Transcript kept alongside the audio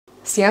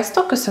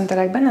Sziasztok!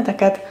 Köszöntelek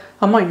benneteket!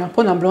 A mai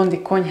napon a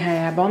Blondi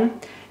konyhájában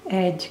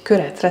egy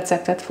köret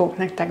receptet fogok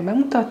nektek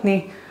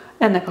bemutatni.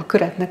 Ennek a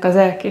köretnek az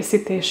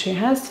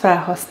elkészítéséhez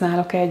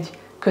felhasználok egy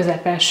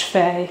közepes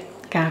fej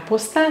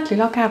káposztát,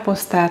 lila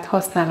káposztát,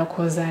 használok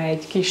hozzá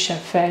egy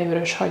kisebb fej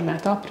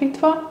vöröshagymát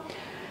aprítva.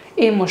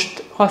 Én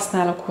most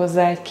használok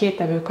hozzá egy 2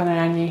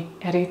 evőkanálnyi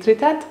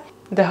eritritet,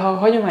 de ha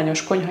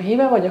hagyományos konyha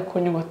híve vagy,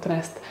 akkor nyugodtan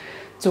ezt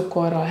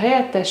cukorral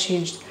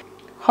helyettesítsd.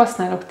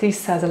 Használok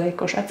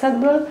 10%-os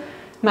ecetből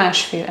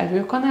másfél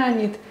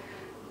evőkanálnyit,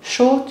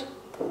 sót,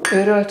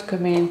 őrölt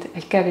köményt,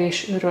 egy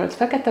kevés őrölt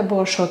fekete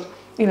borsot,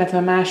 illetve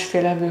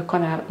másfél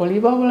evőkanál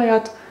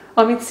olívaolajat,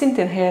 amit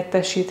szintén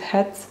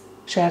helyettesíthetsz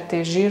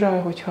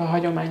sertészsírral, hogyha a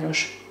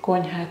hagyományos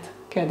konyhát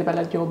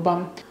kedveled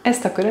jobban.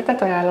 Ezt a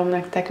köretet ajánlom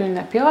nektek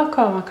ünnepi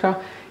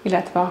alkalmakra,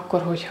 illetve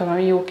akkor, hogyha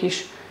valami jó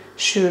kis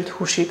sült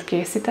húsit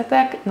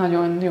készítetek,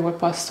 nagyon jól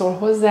passzol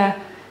hozzá,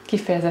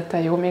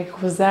 kifejezetten jó még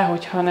hozzá,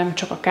 hogyha nem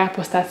csak a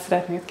káposztát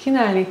szeretnéd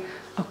kínálni,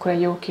 akkor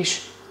egy jó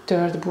kis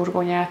tört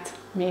burgonyát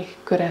még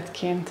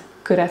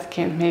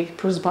köretként még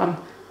pluszban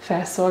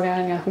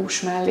felszolgálni a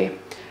hús mellé.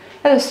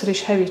 Először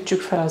is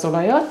hevítsük fel az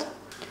olajat,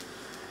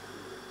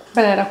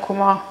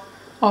 belerakom a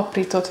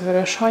aprított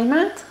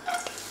vöröshagymát,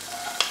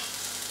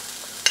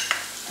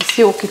 ezt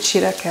jó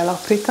kicsire kell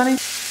aprítani.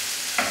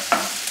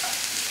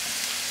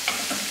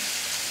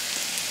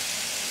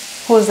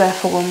 Hozzá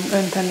fogom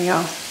önteni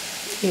a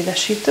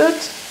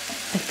édesítőt,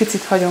 egy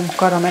picit hagyom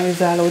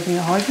karamellizálódni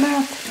a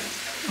hagymát.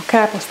 A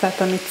káposztát,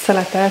 amit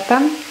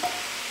szeleteltem,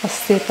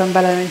 azt szépen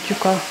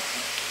beleöntjük a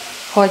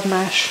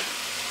hagymás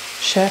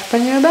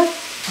serpenyőbe.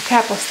 A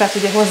káposztát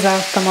ugye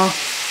hozzáadtam a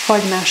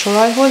hagymás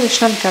olajhoz, és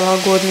nem kell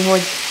aggódni,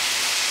 hogy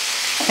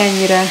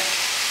ennyire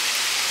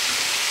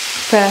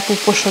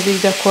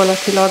felpuposodik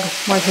gyakorlatilag,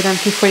 majd hogy nem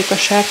kifolyik a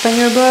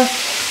serpenyőből,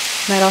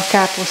 mert a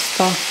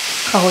káposzta,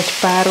 ahogy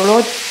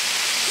párolod,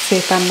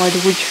 szépen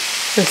majd úgy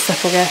össze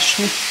fog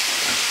esni.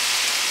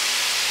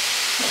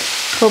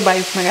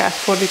 Próbáljuk meg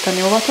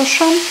átfordítani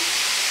óvatosan.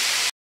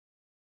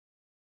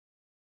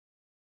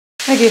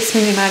 Egész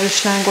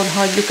minimális lángon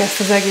hagyjuk ezt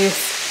az egész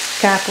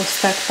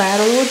káposztát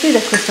párolódni,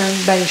 de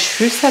közben be is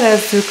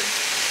fűszerezzük.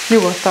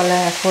 Nyugodtan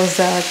lehet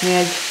hozzáadni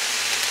egy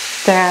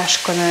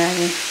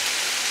teáskanálnyi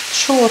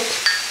sót.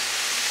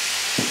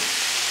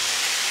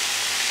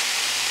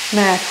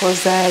 Mehet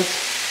hozzá egy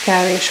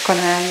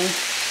kávéskanálnyi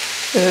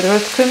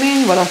őrölt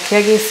kömény, valaki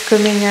egész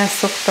köménnyel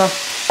szokta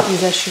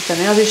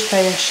ízesíteni, az is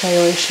teljesen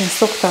jó, és én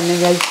szoktam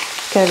még egy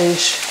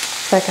kevés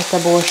fekete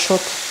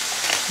borsot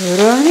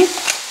őrölni,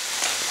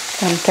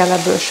 nem kell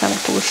ebből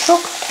sem túl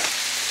sok,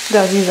 de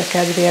az íze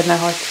kedvéért ne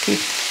hagyd ki.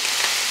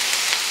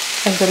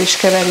 Ezzel is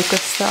keverjük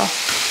össze a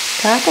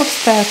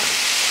káposztát.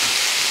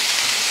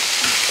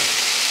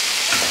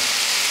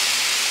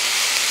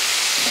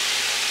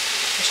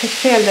 És egy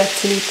fél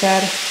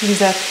deciliter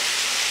vizet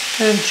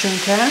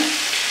öntsünk el,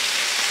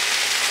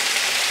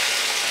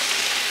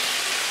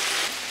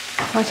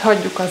 majd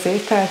hagyjuk az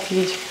ételt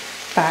így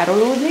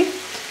párolódni,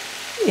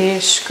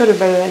 és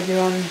körülbelül egy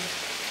olyan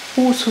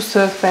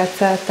 20-25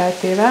 perc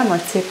elteltével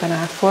majd szépen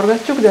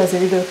átforgatjuk, de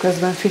azért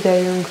időközben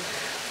figyeljünk,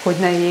 hogy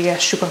ne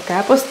égessük a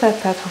káposztát,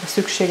 tehát ha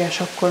szükséges,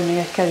 akkor még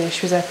egy kevés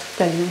vizet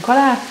tegyünk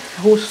alá.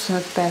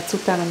 20-25 perc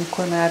után,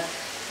 amikor már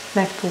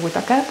megpuhult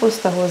a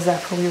káposzta, hozzá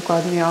fogjuk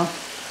adni az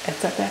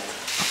ecetet.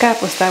 A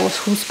káposztához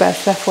 20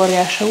 perc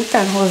leforgása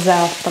után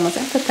hozzáadtam az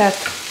ecetet,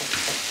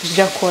 és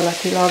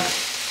gyakorlatilag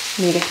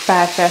még egy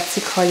pár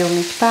percig hagyom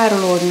így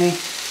párolódni,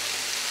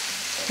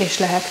 és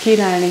lehet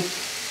kínálni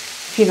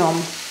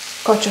finom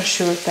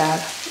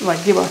kacsasülttel,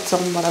 vagy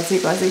divatcombal az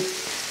igazi.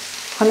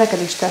 Ha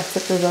neked is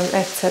tetszett ez az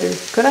egyszerű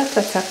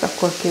köretrecept,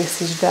 akkor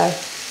készítsd el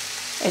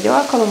egy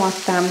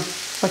alkalomattán,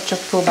 vagy csak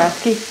próbáld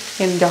ki.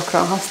 Én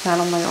gyakran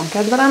használom, nagyon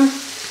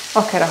kedvelem.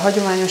 Akár a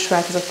hagyományos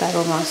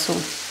változatáról van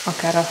szó,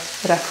 akár a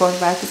reform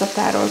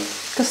változatáról.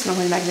 Köszönöm,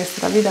 hogy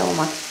megnézted a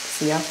videómat.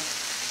 Szia!